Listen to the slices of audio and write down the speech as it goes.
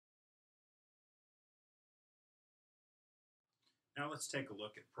Now let's take a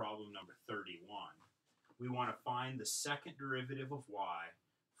look at problem number 31. We want to find the second derivative of y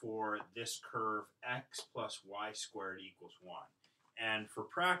for this curve x plus y squared equals 1. And for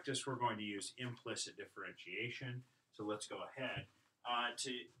practice, we're going to use implicit differentiation. So let's go ahead.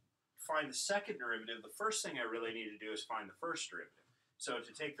 To find the second derivative, the first thing I really need to do is find the first derivative. So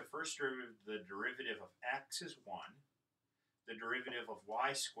to take the first derivative, the derivative of x is 1. The derivative of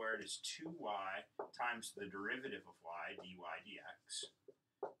y squared is 2y times the derivative of y, dy dx.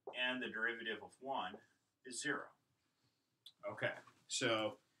 And the derivative of 1 is 0. Okay,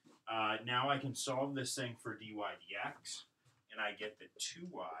 so now I can solve this thing for dy dx, and I get that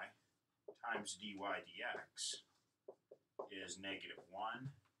 2y times dy dx is negative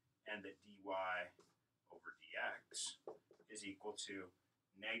 1, and that dy over dx is equal to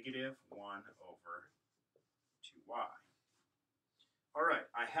negative 1 over 2y. All right,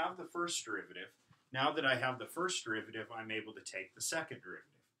 I have the first derivative. Now that I have the first derivative, I'm able to take the second derivative.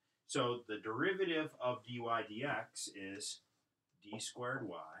 So the derivative of dy dx is d squared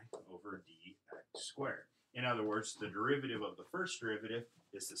y over dx squared. In other words, the derivative of the first derivative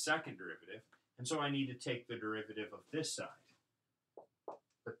is the second derivative, and so I need to take the derivative of this side.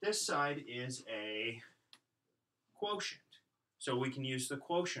 But this side is a quotient, so we can use the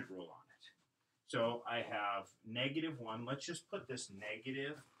quotient rule on it. So I have negative 1. Let's just put this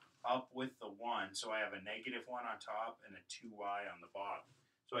negative up with the 1. So I have a negative 1 on top and a 2y on the bottom.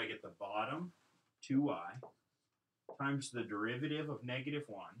 So I get the bottom 2y times the derivative of negative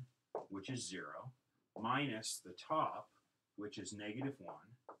 1, which is 0, minus the top, which is negative 1,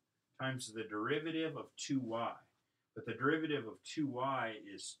 times the derivative of 2y. But the derivative of 2y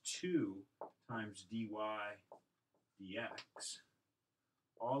is 2 times dy dx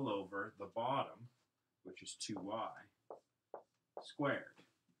all over the bottom, which is 2y squared.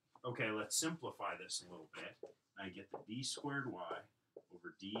 Okay, let's simplify this a little bit. I get that d squared y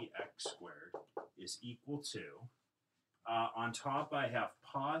over dx squared is equal to, on top I have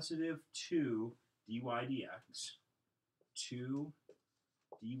positive 2 dy dx, 2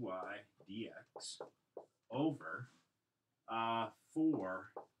 dy dx over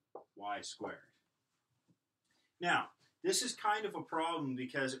 4y squared. Now, this is kind of a problem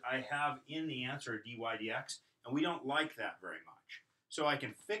because I have in the answer dy dx, and we don't like that very much. So I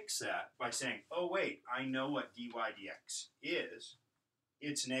can fix that by saying, oh wait, I know what dy dx is.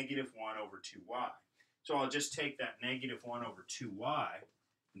 It's negative 1 over 2y. So I'll just take that negative 1 over 2y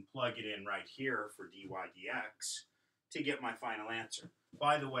and plug it in right here for dy dx to get my final answer.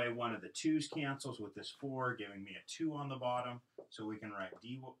 By the way, one of the 2's cancels with this 4, giving me a 2 on the bottom. So we can write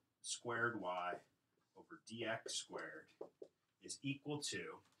d squared y over dx squared is equal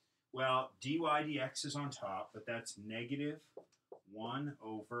to, well, dy dx is on top, but that's negative 1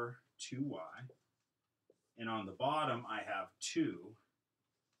 over 2y. And on the bottom, I have 2y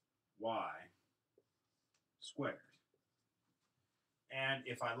squared. And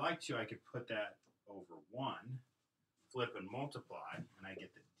if I like to, I could put that over 1, flip and multiply, and I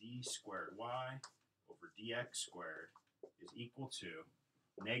get that d squared y over dx squared is equal to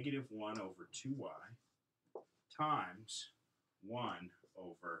negative 1 over 2y times 1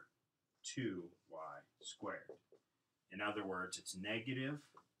 over 2y squared. In other words, it's negative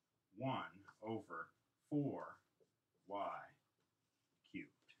 1 over 4y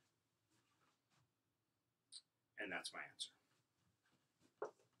cubed. And that's my answer.